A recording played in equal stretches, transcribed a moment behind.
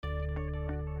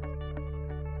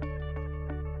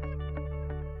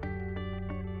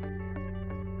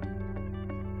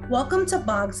Welcome to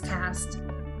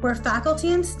Bogscast, where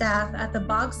faculty and staff at the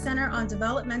Boggs Center on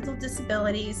Developmental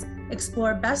Disabilities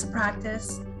explore best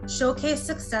practice, showcase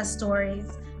success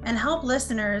stories, and help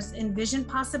listeners envision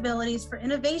possibilities for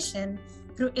innovation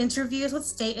through interviews with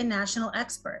state and national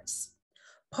experts.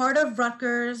 Part of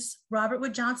Rutgers Robert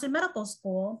Wood Johnson Medical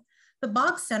School, the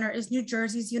Boggs Center is New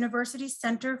Jersey's University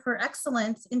Center for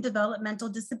Excellence in Developmental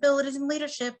Disabilities and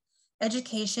Leadership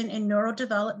Education and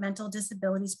Neurodevelopmental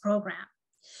Disabilities Program.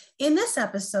 In this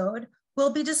episode,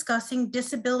 we'll be discussing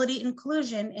disability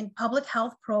inclusion in public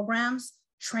health programs,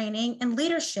 training, and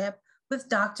leadership with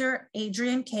Dr.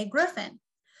 Adrienne K. Griffin.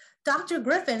 Dr.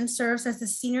 Griffin serves as the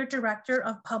Senior Director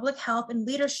of Public Health and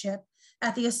Leadership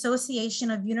at the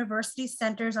Association of University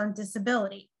Centers on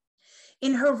Disability.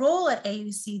 In her role at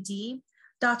AUCD,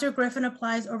 Dr. Griffin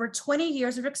applies over 20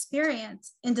 years of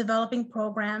experience in developing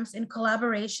programs in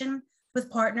collaboration with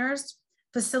partners,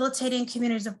 facilitating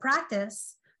communities of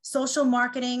practice, social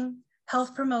marketing,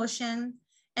 health promotion,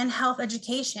 and health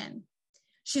education.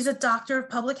 She's a doctor of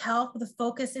public health with a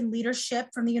focus in leadership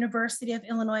from the University of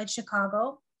Illinois at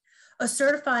Chicago, a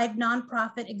certified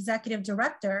nonprofit executive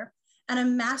director, and a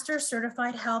master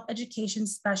certified health education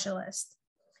specialist.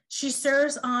 She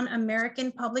serves on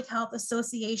American Public Health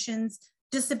Association's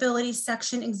Disability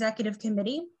Section Executive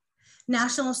Committee,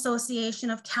 National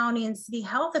Association of County and City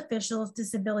Health Officials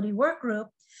Disability Work Group,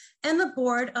 and the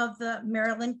board of the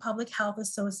Maryland Public Health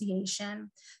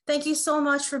Association. Thank you so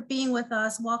much for being with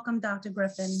us. Welcome, Dr.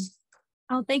 Griffin.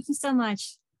 Oh, thank you so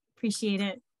much. Appreciate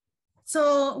it.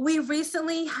 So we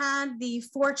recently had the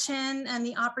fortune and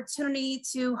the opportunity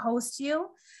to host you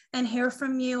and hear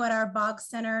from you at our Boggs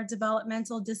Center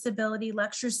Developmental Disability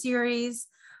Lecture Series,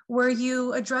 where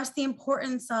you address the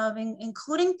importance of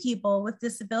including people with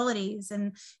disabilities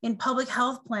and in public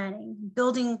health planning,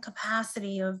 building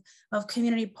capacity of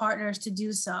community partners to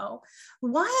do so.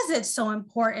 Why is it so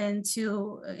important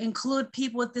to include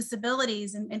people with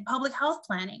disabilities in public health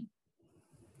planning?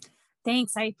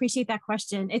 Thanks, I appreciate that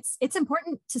question. It's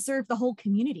important to serve the whole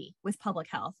community with public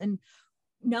health, and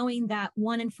knowing that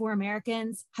 1 in 4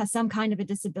 Americans has some kind of a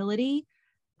disability,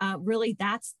 really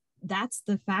that's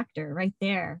the factor right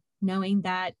there, knowing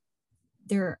that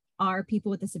there are people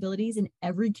with disabilities in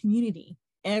every community,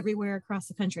 everywhere across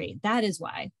the country. That is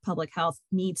why public health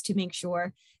needs to make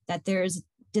sure that there's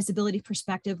disability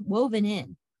perspective woven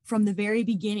in from the very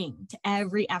beginning to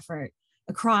every effort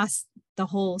across the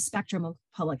whole spectrum of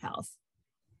public health.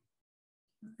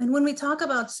 And when we talk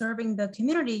about serving the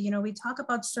community, we talk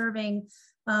about serving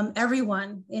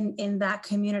everyone in that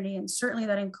community. And certainly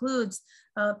that includes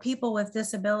people with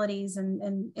disabilities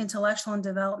and intellectual and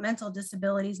developmental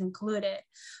disabilities included.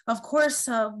 Of course,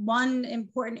 one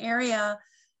important area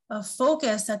of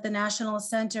focus at the National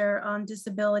Center on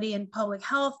Disability and Public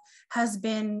Health has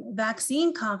been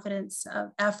vaccine confidence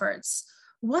efforts.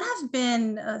 What have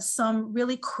been some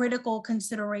really critical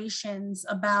considerations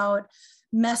about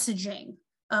messaging,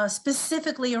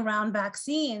 specifically around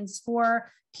vaccines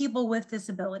for people with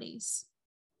disabilities?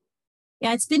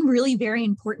 Yeah, it's been really very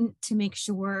important to make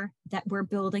sure that we're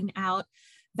building out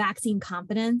vaccine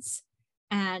competence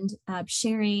and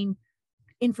sharing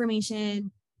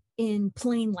information in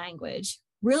plain language,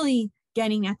 really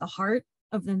getting at the heart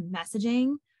of the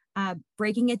messaging,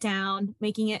 breaking it down,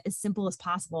 making it as simple as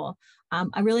possible.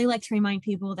 I really like to remind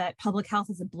people that public health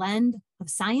is a blend of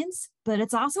science, but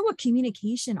it's also a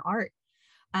communication art.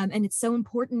 And it's so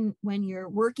important when you're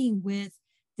working with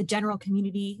the general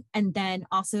community and then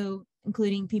also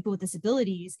including people with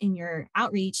disabilities in your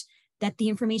outreach, that the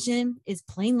information is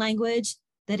plain language,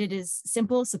 that it is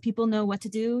simple so people know what to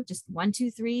do, just 1,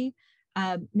 2, 3,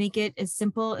 make it as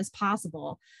simple as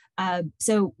possible.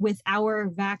 So with our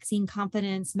vaccine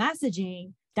confidence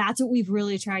messaging, that's what we've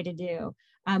really tried to do.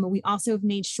 We also have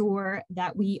made sure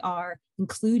that we are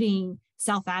including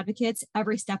self-advocates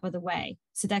every step of the way.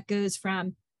 So that goes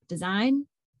from design,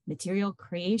 material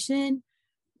creation,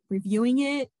 reviewing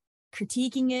it,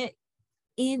 critiquing it,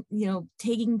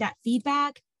 taking that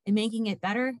feedback and making it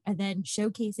better, and then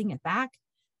showcasing it back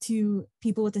to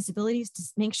people with disabilities to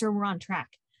make sure we're on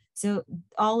track. So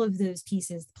all of those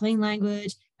pieces, plain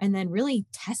language, and then really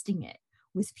testing it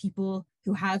with people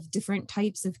who have different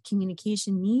types of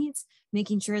communication needs,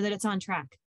 making sure that it's on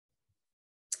track.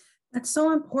 That's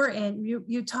so important.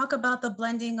 You talk about the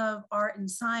blending of art and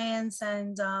science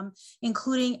and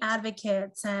including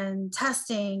advocates and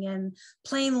testing and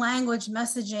plain language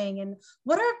messaging. And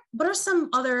what are some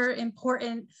other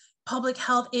important public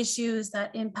health issues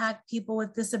that impact people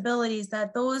with disabilities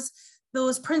that those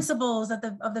principles of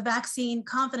the vaccine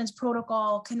confidence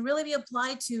protocol can really be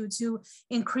applied to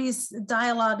increase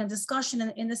dialogue and discussion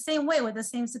in the same way with the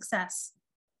same success?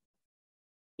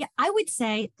 Yeah, I would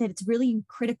say that it's really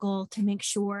critical to make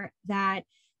sure that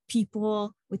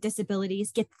people with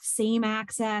disabilities get the same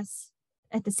access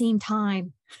at the same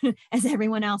time as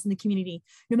everyone else in the community,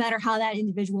 no matter how that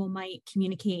individual might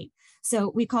communicate.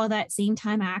 So we call that same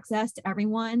time access to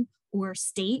everyone, or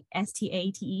STATE,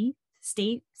 STATE,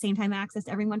 STATE, same time access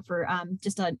to everyone, for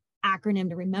just an acronym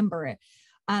to remember it.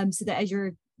 So that as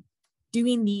you're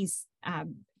doing these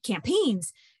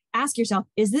campaigns, ask yourself,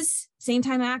 is this same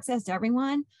time access to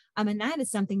everyone? And that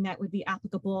is something that would be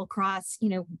applicable across,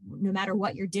 no matter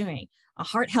what you're doing, a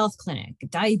heart health clinic, a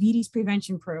diabetes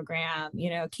prevention program,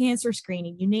 cancer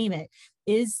screening, you name it.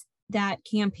 Is that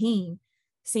campaign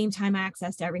same time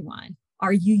access to everyone?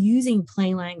 Are you using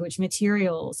plain language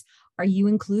materials? Are you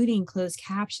including closed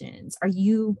captions? Are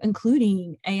you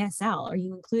including ASL? Are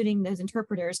you including those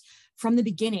interpreters from the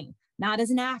beginning? Not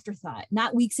as an afterthought,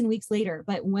 not weeks and weeks later,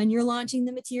 but when you're launching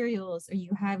the materials, are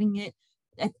you having it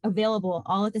available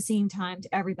all at the same time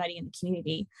to everybody in the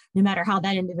community, no matter how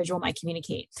that individual might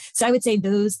communicate? So I would say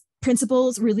those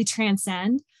principles really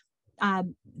transcend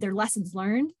their lessons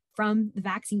learned from the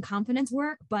vaccine confidence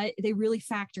work, but they really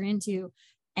factor into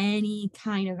any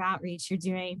kind of outreach you're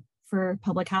doing for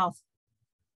public health.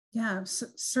 Yeah,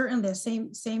 certainly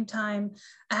the same time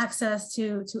access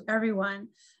to everyone.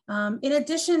 In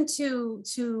addition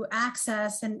to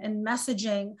access and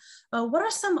messaging, what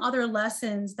are some other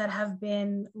lessons that have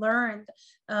been learned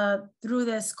through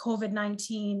this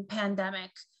COVID-19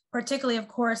 pandemic, particularly, of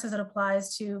course, as it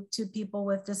applies to people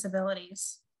with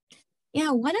disabilities?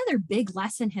 Yeah, one other big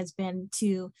lesson has been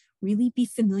to really be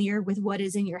familiar with what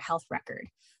is in your health record.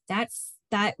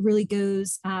 That really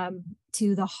goes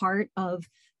to the heart of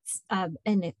a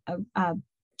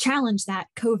challenge that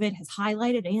COVID has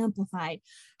highlighted and amplified.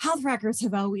 Health records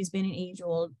have always been an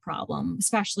age-old problem,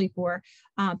 especially for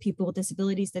people with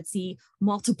disabilities that see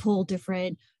multiple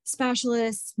different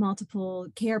specialists, multiple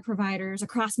care providers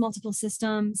across multiple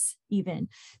systems even.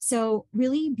 So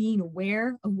really being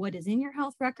aware of what is in your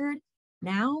health record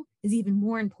now is even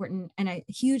more important, and a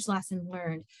huge lesson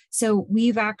learned. So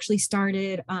we've actually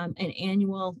started an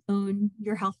annual Own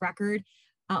Your Health Record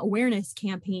awareness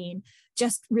campaign,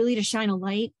 just really to shine a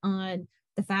light on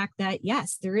the fact that,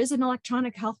 yes, there is an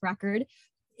electronic health record.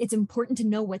 It's important to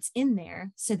know what's in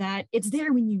there so that it's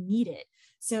there when you need it.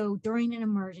 So during an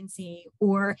emergency,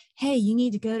 or, hey, you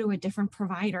need to go to a different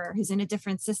provider who's in a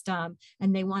different system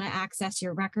and they want to access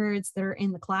your records that are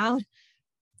in the cloud,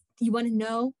 you want to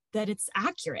know that it's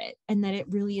accurate and that it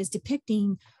really is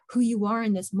depicting who you are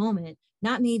in this moment,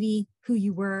 not maybe who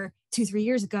you were 2-3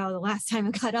 years ago, the last time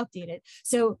it got updated.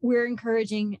 So we're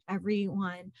encouraging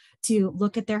everyone to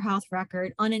look at their health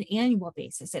record on an annual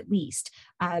basis, at least.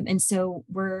 And so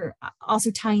we're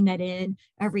also tying that in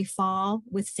every fall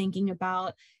with thinking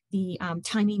about the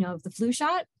timing of the flu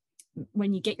shot.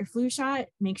 When you get your flu shot,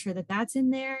 make sure that that's in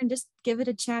there and just give it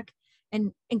a check,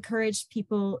 and encourage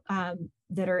people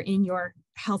that are in your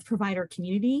health provider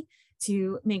community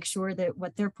to make sure that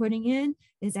what they're putting in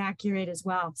is accurate as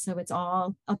well. So it's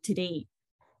all up to date.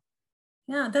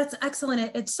 Yeah, that's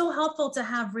excellent. It's so helpful to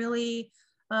have really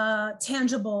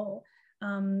tangible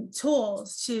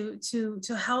tools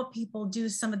to help people do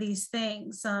some of these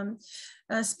things.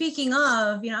 Speaking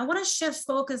of, I want to shift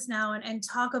focus now and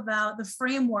talk about the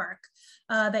framework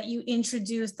that you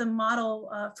introduced, the model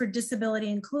for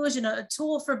disability inclusion, a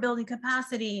tool for building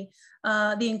capacity,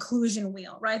 the inclusion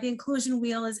wheel, right? The inclusion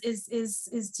wheel is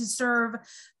to serve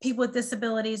people with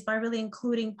disabilities by really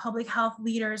including public health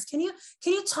leaders. Can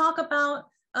you talk about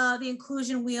the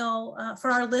inclusion wheel for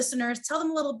our listeners? Tell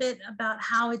them a little bit about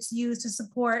how it's used to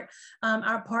support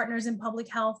our partners in public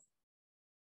health.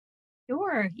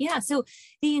 Sure. Yeah. So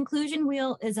the inclusion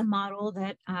wheel is a model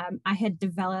that I had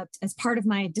developed as part of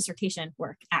my dissertation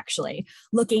work, actually,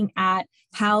 looking at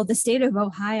how the state of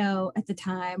Ohio at the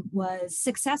time was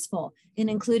successful in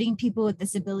including people with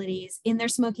disabilities in their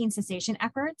smoking cessation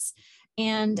efforts,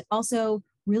 and also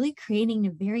really creating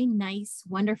a very nice,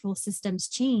 wonderful systems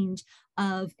change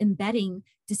of embedding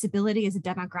disability as a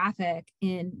demographic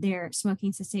in their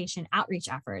smoking cessation outreach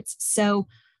efforts. So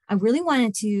I really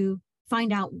wanted to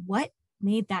find out what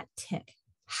made that tick.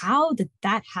 How did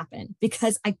that happen?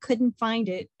 Because I couldn't find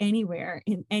it anywhere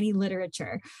in any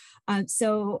literature.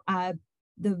 So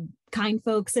the kind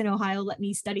folks in Ohio let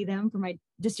me study them for my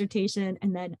dissertation,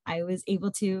 and then I was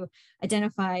able to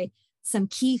identify some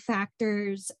key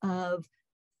factors of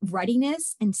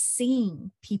readiness and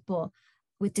seeing people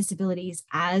with disabilities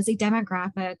as a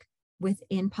demographic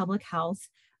within public health,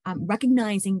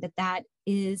 recognizing that that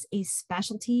is a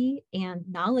specialty, and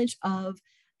knowledge of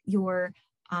your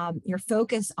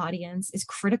focus audience is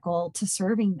critical to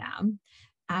serving them.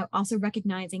 Also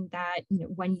recognizing that,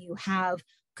 when you have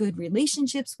good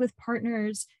relationships with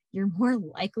partners, you're more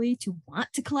likely to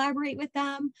want to collaborate with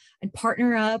them and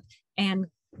partner up and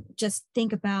just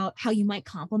think about how you might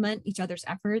complement each other's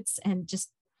efforts and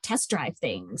just test drive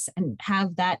things and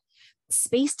have that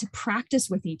space to practice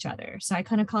with each other. So I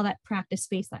kind of call that practice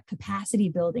space, that capacity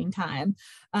building time.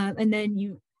 And then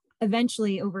you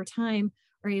eventually over time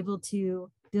are able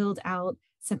to build out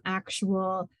some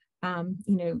actual,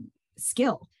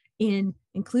 skill in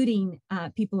including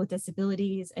people with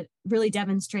disabilities and really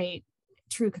demonstrate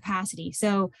true capacity.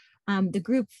 So the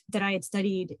group that I had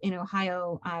studied in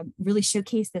Ohio really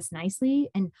showcased this nicely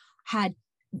and had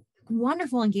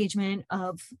wonderful engagement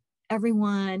of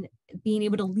everyone being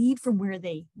able to lead from where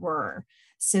they were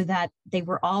so that they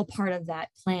were all part of that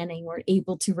planning, were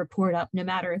able to report up no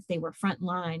matter if they were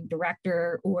frontline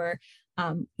director or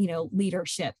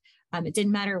leadership. It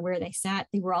didn't matter where they sat,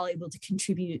 they were all able to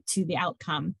contribute to the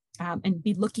outcome and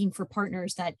be looking for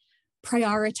partners that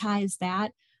prioritize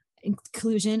that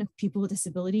inclusion of people with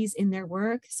disabilities in their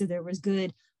work. So there was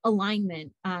good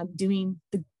alignment, doing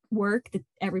the work that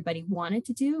everybody wanted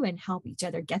to do and help each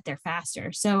other get there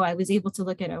faster. So I was able to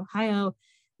look at Ohio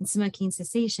and smoking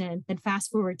cessation. Then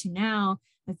fast forward to now,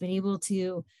 I've been able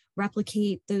to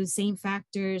replicate those same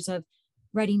factors of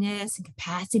readiness and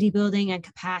capacity building and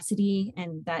capacity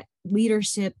and that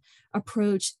leadership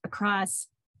approach across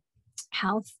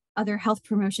health, other health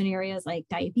promotion areas like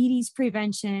diabetes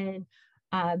prevention,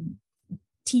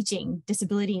 teaching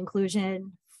disability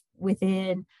inclusion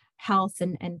within health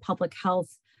and public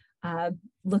health,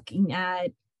 looking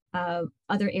at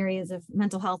other areas of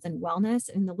mental health and wellness,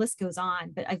 and the list goes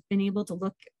on. But I've been able to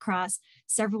look across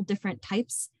several different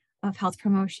types of health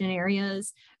promotion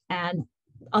areas and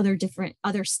other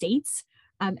states.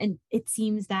 And it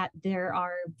seems that there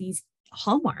are these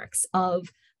hallmarks of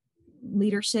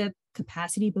leadership,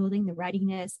 capacity building, the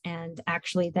readiness, and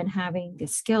actually then having the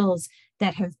skills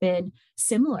that have been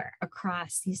similar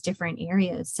across these different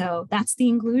areas. So that's the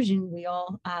inclusion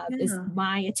wheel, is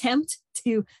my attempt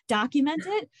to document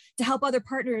it to help other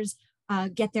partners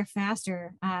get there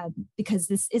faster, because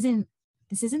this isn't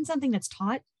something that's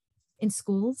taught in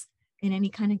schools in any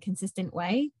kind of consistent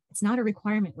way. It's not a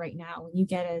requirement right now. When you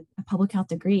get a public health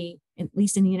degree, at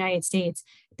least in the United States,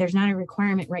 there's not a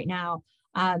requirement right now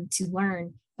to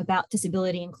learn about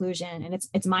disability inclusion. And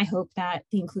it's my hope that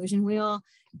the inclusion wheel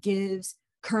gives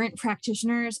current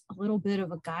practitioners a little bit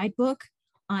of a guidebook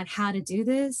on how to do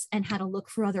this and how to look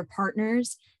for other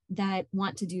partners that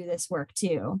want to do this work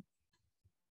too.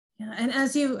 Yeah, and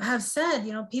as you have said,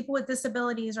 people with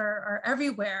disabilities are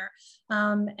everywhere,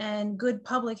 and good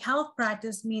public health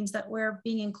practice means that we're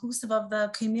being inclusive of the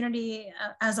community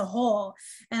as a whole.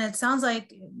 And it sounds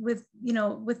like with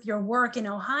your work in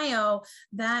Ohio,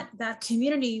 that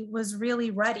community was really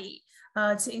ready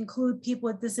to include people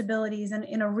with disabilities and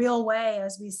in a real way,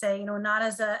 as we say, not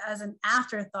as an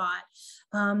afterthought.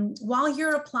 While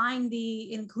you're applying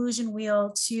the inclusion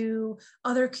wheel to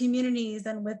other communities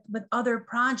and with other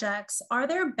projects, are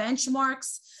there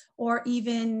benchmarks or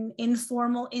even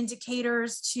informal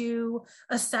indicators to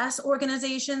assess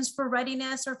organizations for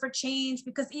readiness or for change?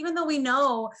 Because even though we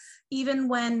know, even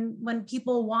when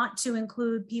people want to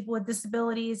include people with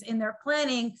disabilities in their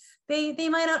planning, they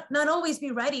might not always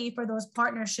be ready for those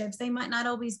partnerships. They might not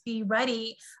always be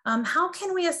ready. How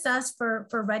can we assess for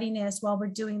readiness while we're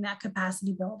doing that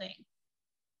capacity building?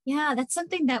 Yeah, that's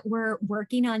something that we're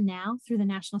working on now through the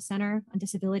National Center on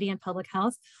Disability and Public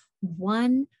Health.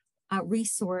 One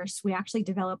resource, we actually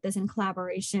developed this in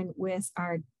collaboration with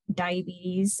our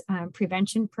diabetes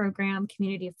prevention program,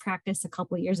 Community of Practice, a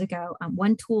couple of years ago.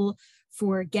 One tool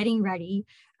for getting ready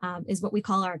is what we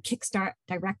call our Kickstart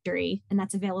directory, and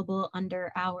that's available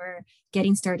under our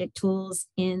Getting Started tools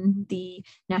in the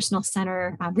National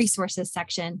Center resources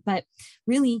section. But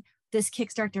really, this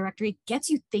Kickstart directory gets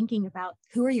you thinking about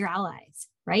who are your allies,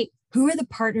 right? Who are the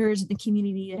partners in the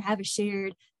community that have a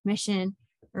shared mission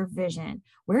or vision?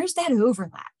 Where's that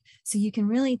overlap? So you can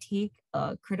really take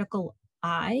a critical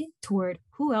eye toward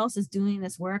who else is doing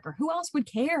this work or who else would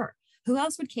care? Who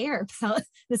else would care about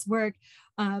this work?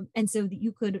 And so that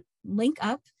you could link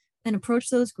up and approach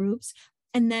those groups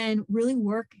and then really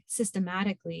work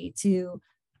systematically to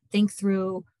think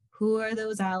through who are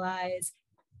those allies?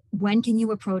 When can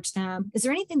you approach them? Is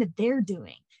there anything that they're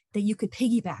doing that you could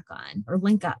piggyback on or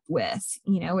link up with?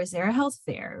 Is there a health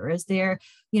fair, or is there,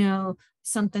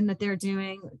 something that they're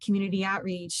doing, community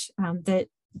outreach, that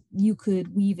you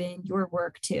could weave in your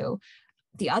work to?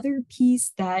 The other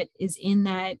piece that is in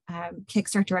that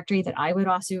Kickstart directory that I would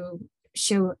also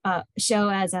show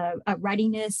as a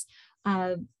readiness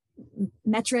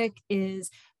metric is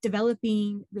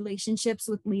developing relationships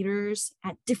with leaders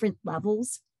at different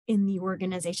levels in the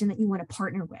organization that you want to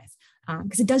partner with.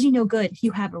 Because it does you no good if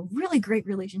you have a really great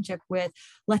relationship with,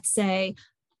 let's say,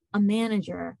 a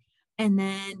manager, and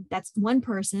then that's one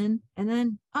person, and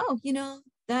then, oh,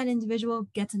 that individual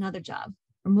gets another job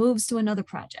or moves to another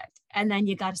project. And then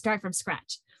you got to start from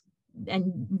scratch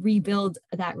and rebuild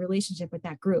that relationship with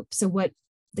that group. So what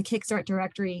the Kickstart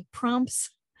directory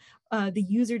prompts the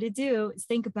user to do is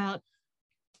think about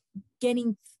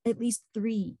getting at least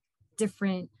 3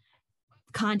 different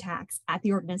contacts at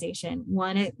the organization.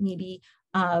 One at maybe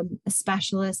a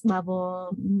specialist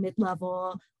level,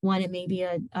 mid-level, one at maybe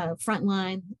a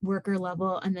frontline worker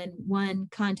level, and then one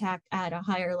contact at a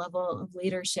higher level of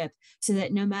leadership, so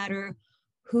that no matter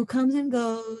who comes and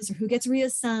goes or who gets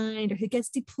reassigned or who gets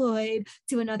deployed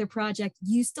to another project,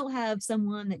 you still have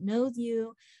someone that knows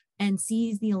you and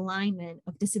sees the alignment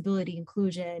of disability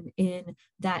inclusion in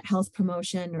that health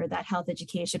promotion or that health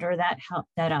education or that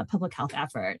public health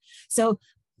effort. So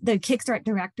the Kickstart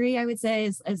directory, I would say,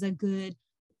 is a good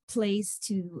place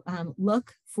to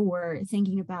look for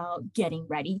thinking about getting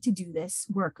ready to do this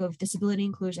work of disability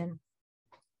inclusion.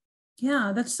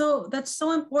 Yeah, that's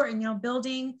so important,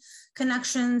 building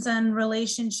connections and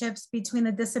relationships between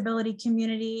the disability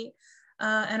community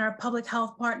and our public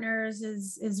health partners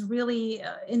is really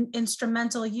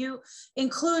instrumental. You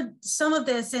include some of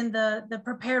this in the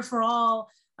Prepared for All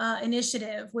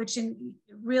initiative, which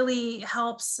really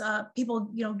helps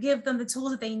people, give them the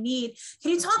tools that they need. Can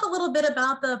you talk a little bit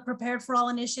about the Prepared for All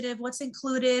initiative? What's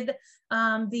included,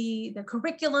 the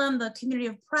curriculum, the community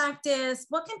of practice?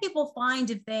 What can people find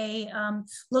if they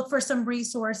look for some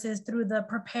resources through the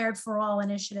Prepared for All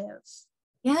initiative?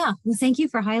 Yeah, well, thank you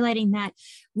for highlighting that.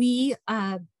 We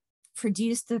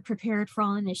produced the Prepared for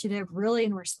All initiative really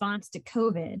in response to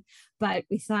COVID, but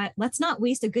we thought, let's not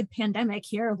waste a good pandemic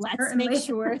here. Let's Certainly. make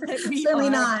sure that we Certainly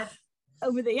are not.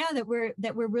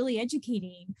 that we're really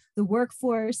educating the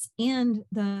workforce and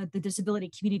the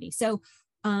disability community. So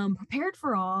Prepared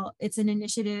for All, it's an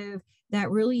initiative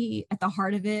that really, at the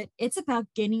heart of it, it's about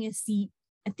getting a seat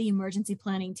at the emergency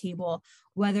planning table,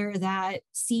 whether that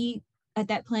seat at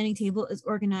that planning table is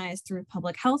organized through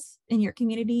public health in your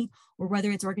community or whether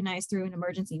it's organized through an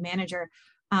emergency manager.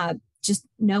 Just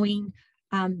knowing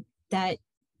that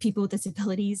people with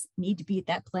disabilities need to be at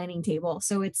that planning table.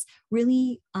 So it's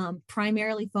really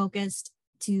primarily focused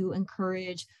to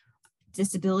encourage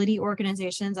disability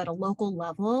organizations at a local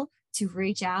level to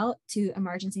reach out to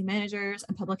emergency managers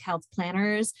and public health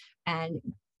planners and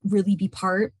really be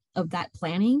part of that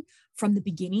planning from the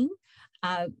beginning.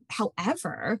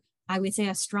 However, I would say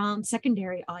a strong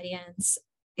secondary audience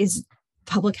is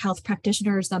public health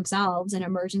practitioners themselves and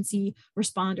emergency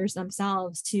responders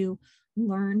themselves to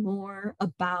learn more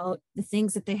about the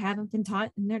things that they haven't been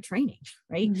taught in their training,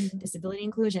 right? Mm-hmm. Disability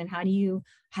inclusion. How do you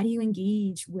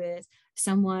engage with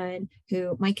someone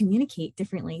who might communicate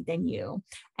differently than you?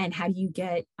 And how do you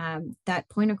get that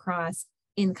point across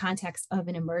in the context of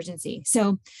an emergency?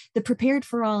 So the Prepared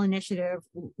for All initiative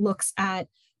looks at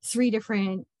 3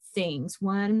 different things.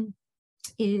 One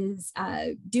is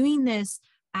doing this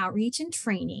outreach and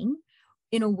training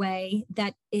in a way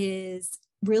that is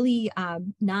really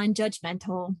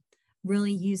non-judgmental,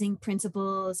 really using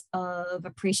principles of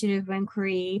appreciative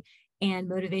inquiry and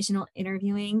motivational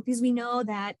interviewing, because we know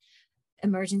that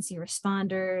emergency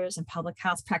responders and public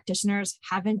health practitioners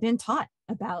haven't been taught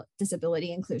about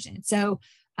disability inclusion. So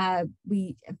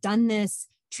we have done this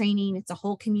training. It's a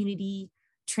whole community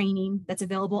training that's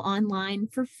available online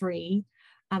for free.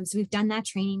 So we've done that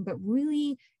training, but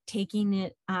really taking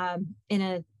it in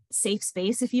a safe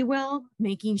space, if you will,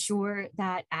 making sure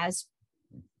that as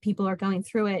people are going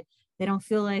through it, they don't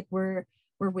feel like we're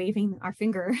waving our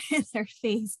finger in their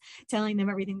face, telling them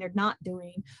everything they're not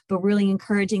doing, but really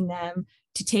encouraging them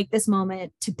to take this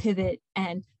moment to pivot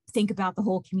and think about the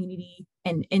whole community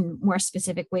and in more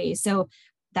specific ways. So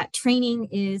that training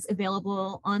is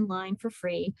available online for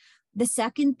free. The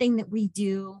second thing that we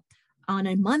do on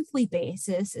a monthly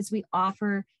basis is we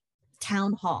offer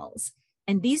town halls.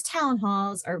 And these town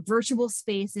halls are virtual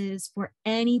spaces for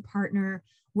any partner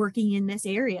working in this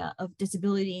area of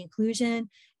disability inclusion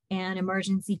and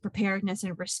emergency preparedness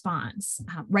and response.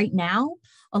 Right now,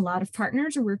 a lot of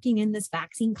partners are working in this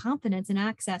vaccine confidence and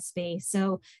access space.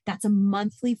 So that's a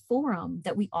monthly forum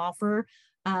that we offer.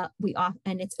 And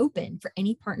it's open for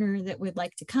any partner that would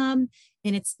like to come.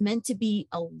 And it's meant to be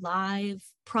a live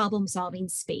problem-solving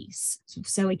space.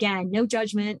 So again, no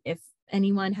judgment. If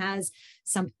anyone has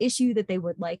some issue that they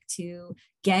would like to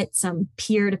get some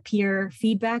peer-to-peer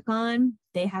feedback on,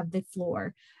 they have the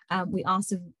floor. We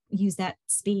also use that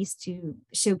space to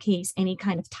showcase any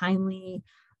kind of timely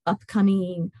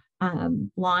upcoming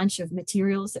launch of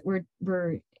materials that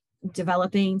we're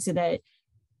developing, so that,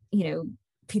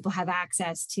 people have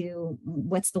access to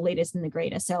what's the latest and the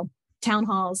greatest. So town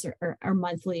halls are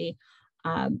monthly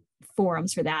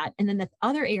forums for that. And then the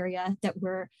other area that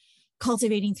we're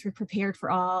cultivating through Prepared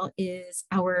for All is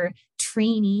our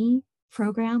trainee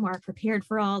program, our Prepared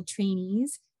for All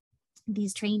trainees.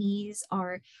 These trainees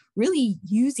are really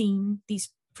using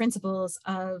these principles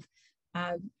of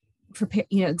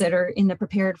that are in the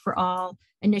Prepared for All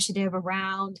initiative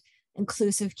around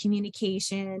inclusive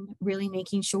communication, really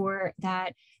making sure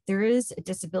that there is a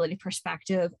disability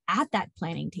perspective at that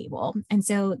planning table. And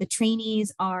so the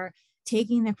trainees are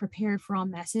taking the Prepared for All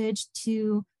message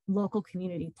to local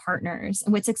community partners.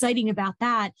 And what's exciting about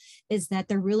that is that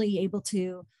they're really able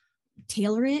to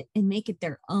tailor it and make it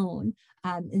their own.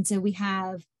 And so we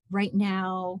have right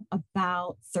now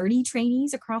about 30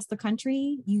 trainees across the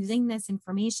country using this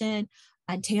information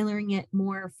and tailoring it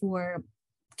more for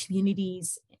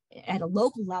communities at a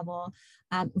local level,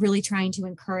 really trying to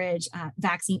encourage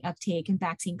vaccine uptake and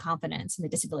vaccine confidence in the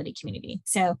disability community.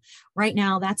 So right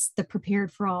now, that's the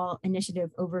Prepared for All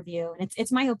initiative overview. And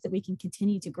it's my hope that we can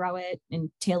continue to grow it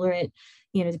and tailor it,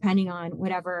 depending on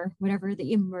whatever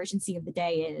the emergency of the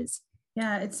day is.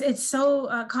 Yeah, it's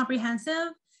so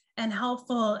comprehensive and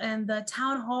helpful. And the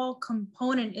town hall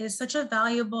component is such a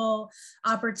valuable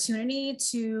opportunity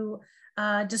to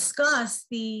discuss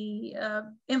the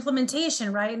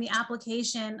implementation, right, and the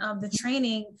application of the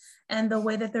training and the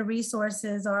way that the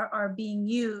resources are being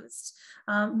used.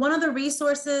 One of the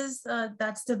resources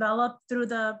that's developed through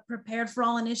the Prepared for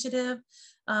All initiative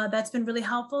that's been really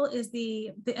helpful is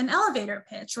an elevator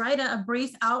pitch, right? A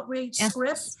brief outreach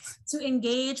script to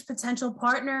engage potential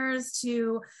partners,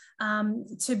 to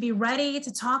be ready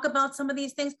to talk about some of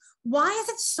these things. Why is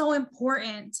it so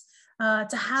important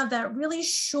to have that really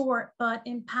short but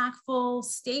impactful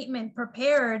statement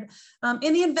prepared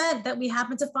in the event that we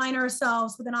happen to find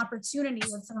ourselves with an opportunity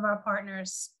with some of our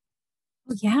partners?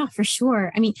 Yeah, for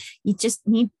sure. I mean,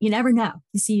 you never know.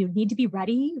 You need to be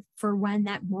ready for when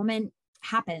that moment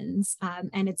happens.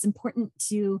 And it's important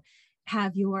to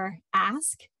have your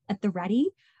ask at the ready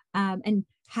and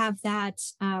have that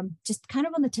just kind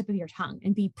of on the tip of your tongue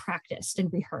and be practiced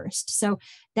and rehearsed. So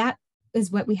that is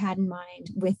what we had in mind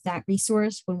with that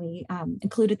resource when we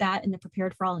included that in the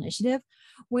Prepared for All initiative.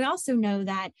 We also know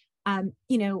that,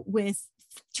 with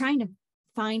trying to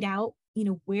find out,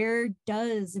 where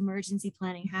does emergency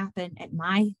planning happen at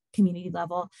my community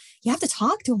level, you have to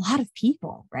talk to a lot of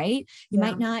people, right? It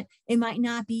might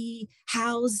not be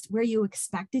housed where you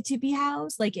expect it to be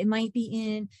housed. Like it might be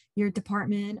in your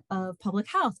Department of Public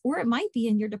Health, or it might be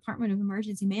in your Department of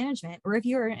Emergency Management. Or if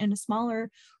you're in a smaller,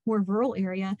 more rural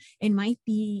area, it might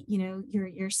be,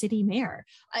 your city mayor.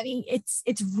 I mean, it's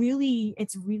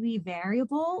really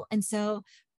variable. And so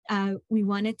we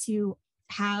wanted to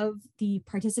have the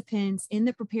participants in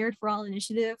the Prepared for All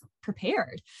initiative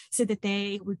prepared so that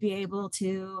they would be able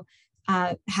to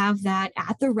have that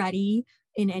at the ready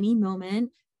in any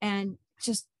moment and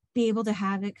just be able to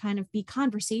have it kind of be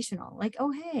conversational. Like,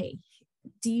 oh, hey,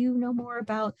 do you know more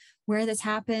about where this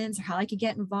happens or how I could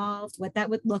get involved, what that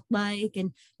would look like,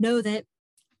 and know that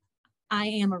I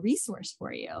am a resource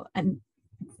for you, and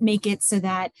make it so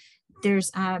that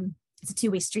there's it's a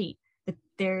two-way street, that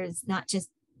there's not just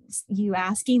you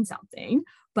asking something,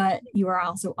 but you are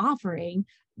also offering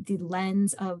the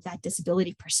lens of that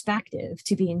disability perspective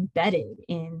to be embedded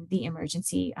in the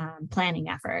emergency planning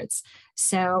efforts.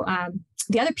 So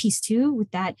the other piece too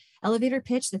with that elevator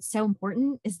pitch that's so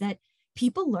important is that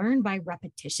people learn by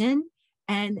repetition.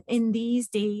 And in these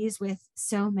days with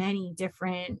so many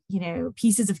different,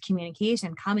 pieces of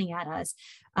communication coming at us,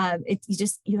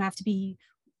 you have to be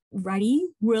ready,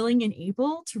 willing, and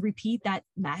able to repeat that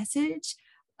message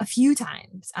a few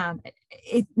times.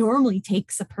 It normally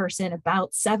takes a person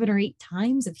about 7 or 8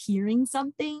 times of hearing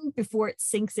something before it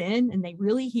sinks in and they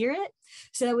really hear it.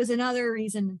 So that was another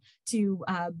reason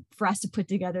for us to put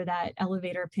together that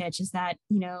elevator pitch, is that,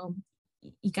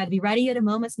 you got to be ready at a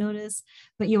moment's notice,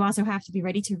 but you also have to be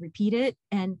ready to repeat it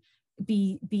and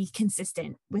be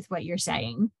consistent with what you're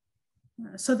saying.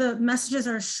 So the messages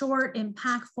are short,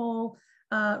 impactful,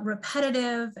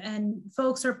 repetitive, and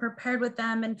folks are prepared with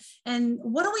them. And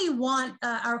what do we want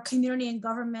our community and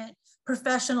government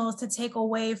professionals to take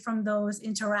away from those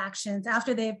interactions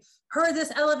after they've heard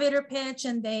this elevator pitch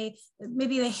and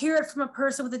maybe they hear it from a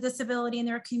person with a disability in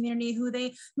their community who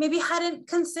they maybe hadn't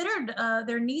considered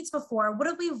their needs before? What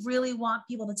do we really want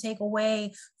people to take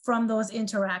away from those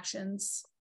interactions?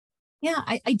 Yeah,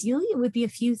 ideally, it would be a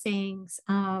few things.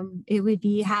 It would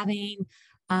be having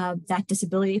that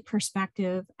disability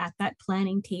perspective at that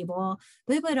planning table,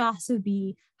 but it would also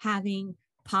be having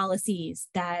policies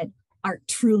that are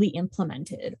truly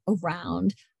implemented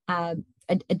around a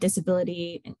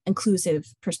disability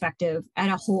inclusive perspective at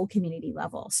a whole community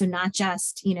level. So not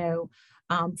just,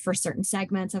 for certain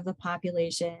segments of the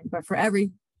population, but for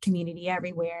every community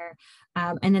everywhere.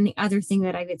 And then the other thing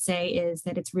that I would say is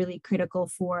that it's really critical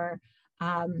for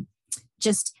um,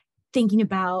 just thinking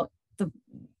about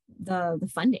the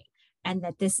funding, and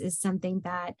that this is something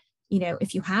that,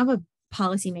 if you have a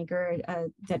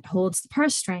policymaker that holds the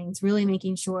purse strings, really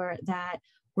making sure that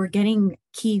we're getting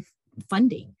key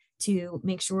funding to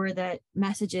make sure that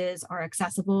messages are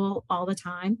accessible all the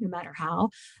time, no matter how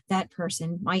that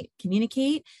person might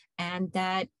communicate, and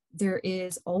that there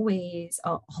is always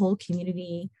a whole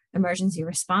community emergency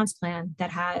response plan that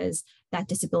has that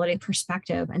disability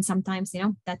perspective. And sometimes,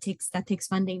 that takes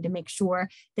funding to make sure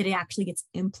that it actually gets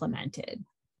implemented.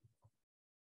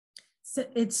 So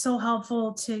it's so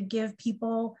helpful to give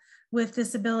people with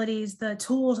disabilities the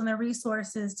tools and the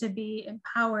resources to be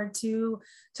empowered to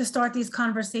start these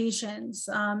conversations.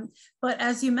 But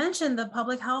as you mentioned, the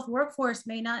public health workforce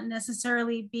may not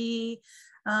necessarily be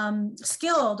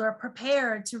skilled or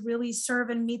prepared to really serve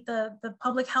and meet the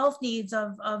public health needs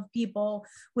of people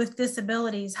with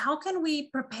disabilities. How can we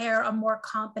prepare a more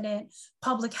competent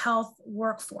public health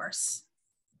workforce?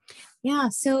 Yeah,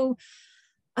 so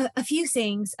a few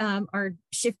things are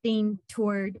shifting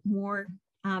toward more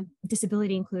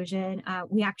disability inclusion.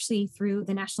 We actually, through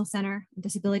the National Center on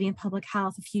Disability and Public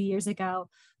Health a few years ago,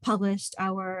 published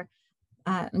our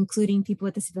including people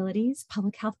with disabilities,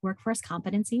 public health workforce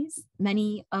competencies.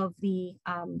 Many of the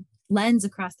LENs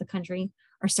across the country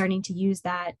are starting to use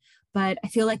that, but I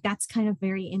feel like that's kind of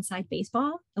very inside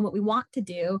baseball. And what we want to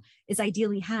do is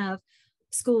ideally have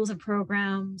schools and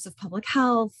programs of public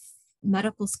health,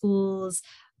 medical schools,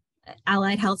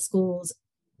 allied health schools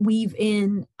weave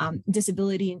in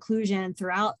disability inclusion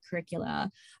throughout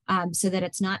curricula, so that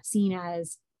it's not seen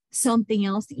as something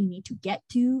else that you need to get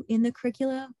to in the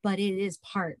curricula, but it is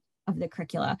part of the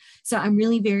curricula. So I'm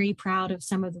really very proud of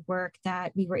some of the work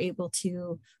that we were able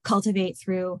to cultivate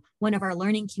through one of our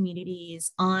learning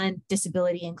communities on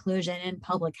disability inclusion and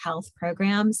public health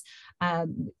programs.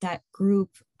 That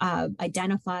group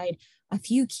identified a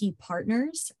few key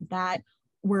partners that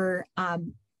were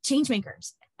change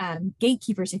makers,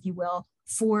 gatekeepers, if you will,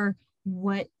 for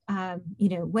what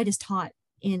what is taught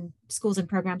in schools and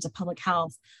programs of public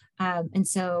health. And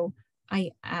so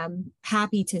I am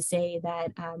happy to say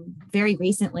that very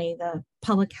recently the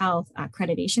Public Health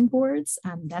Accreditation Boards,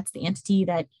 that's the entity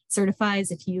that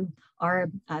certifies if you are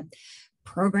a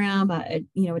program, a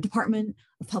Department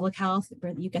of Public Health,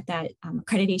 where you get that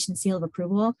accreditation seal of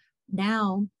approval.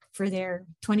 Now for their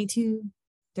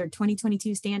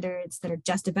 2022 standards that are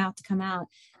just about to come out,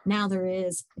 now there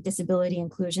is a disability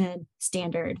inclusion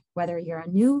standard, whether you're a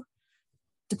new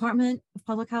Department of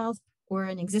Public Health or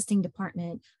an existing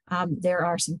department. There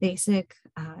are some basic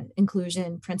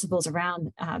inclusion principles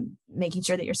around making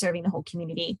sure that you're serving the whole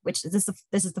community, which this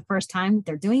is the first time that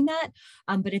they're doing that,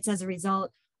 but it's as a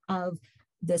result of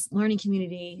this learning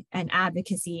community and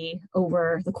advocacy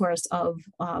over the course of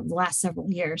the last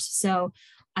several years. So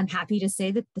I'm happy to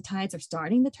say that the tides are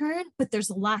starting to turn, but there's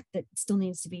a lot that still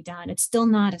needs to be done. It's still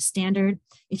not a standard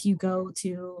if you go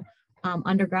to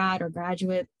undergrad or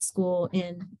graduate school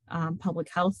in public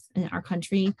health in our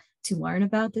country to learn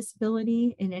about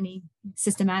disability in any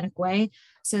systematic way.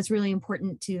 So it's really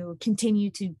important to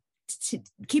continue to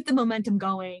keep the momentum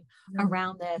going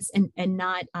around this, and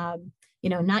not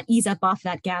not ease up off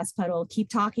that gas pedal. Keep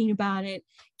talking about it,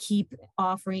 keep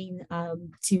offering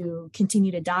to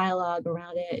continue to dialogue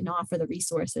around it and offer the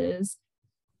resources.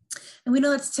 And we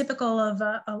know it's typical of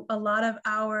a lot of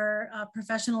our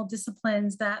professional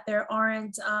disciplines that there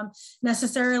aren't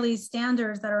necessarily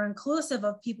standards that are inclusive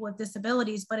of people with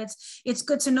disabilities, but it's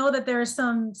good to know that there's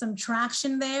some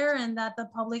traction there, and that the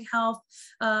public health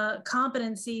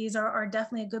competencies are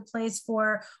definitely a good place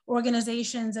for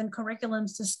organizations and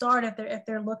curriculums to start if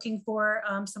they're looking for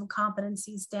some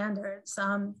competency standards.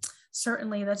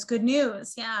 Certainly, that's good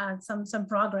news. Yeah, some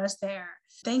progress there.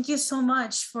 Thank you so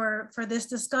much for this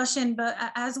discussion. But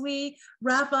as we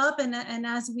wrap up and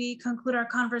as we conclude our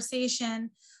conversation,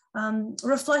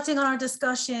 reflecting on our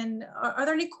discussion, are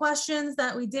there any questions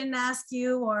that we didn't ask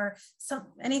you, or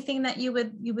anything that you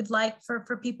would like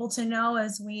for people to know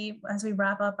as we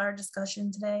wrap up our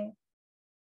discussion today?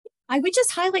 I would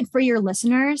just highlight for your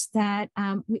listeners that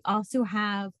we also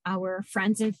have our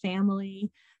friends and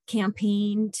family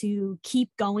campaign to keep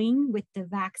going with the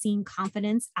vaccine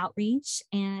confidence outreach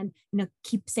and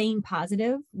keep staying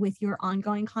positive with your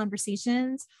ongoing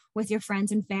conversations with your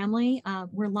friends and family.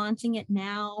 We're launching it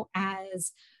now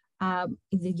as the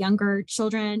younger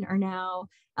children are now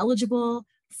eligible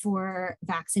for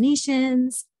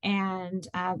vaccinations, and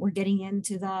we're getting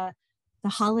into the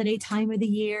holiday time of the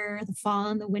year. The fall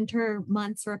and the winter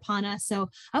months are upon us. So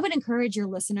I would encourage your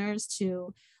listeners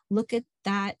to look at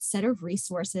that set of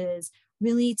resources,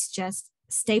 really to just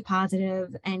stay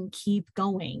positive and keep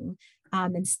going,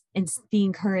 and be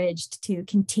encouraged to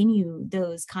continue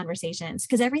those conversations,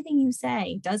 because everything you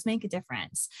say does make a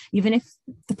difference. Even if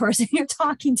the person you're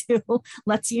talking to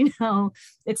lets you know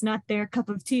it's not their cup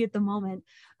of tea at the moment,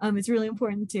 it's really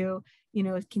important to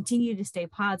continue to stay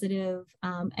positive,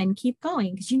 and keep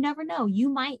going, because you never know. You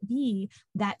might be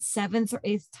that 7th or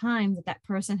 8th time that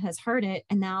person has heard it,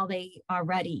 and now they are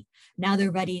ready. Now they're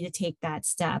ready to take that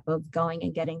step of going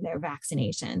and getting their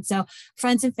vaccination. So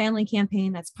Friends and Family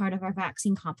Campaign, that's part of our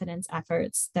vaccine confidence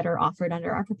efforts that are offered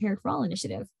under our Prepared for All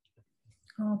initiative.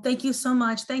 Oh, thank you so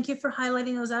much. Thank you for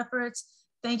highlighting those efforts.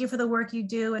 Thank you for the work you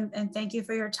do, and thank you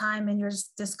for your time and your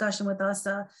discussion with us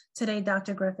today,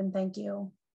 Dr. Griffin. Thank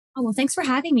you. Oh, well, thanks for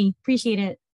having me. Appreciate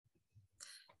it.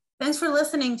 Thanks for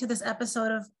listening to this episode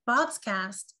of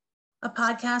Bogscast, a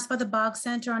podcast by the Boggs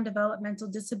Center on Developmental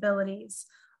Disabilities.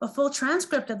 A full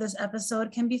transcript of this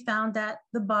episode can be found at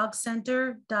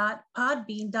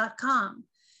thebogscenter.podbean.com.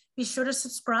 Be sure to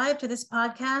subscribe to this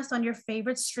podcast on your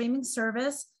favorite streaming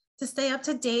service to stay up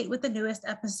to date with the newest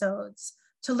episodes.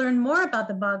 To learn more about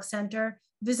the Boggs Center,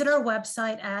 visit our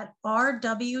website at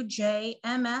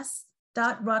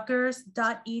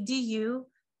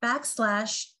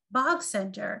rwjms.rutgers.edu/Boggs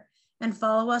Center, and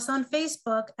follow us on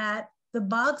Facebook at the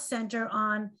Boggs Center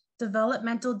on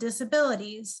Developmental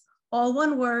Disabilities, all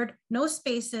one word, no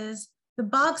spaces, the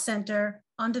Boggs Center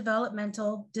on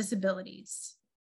Developmental Disabilities.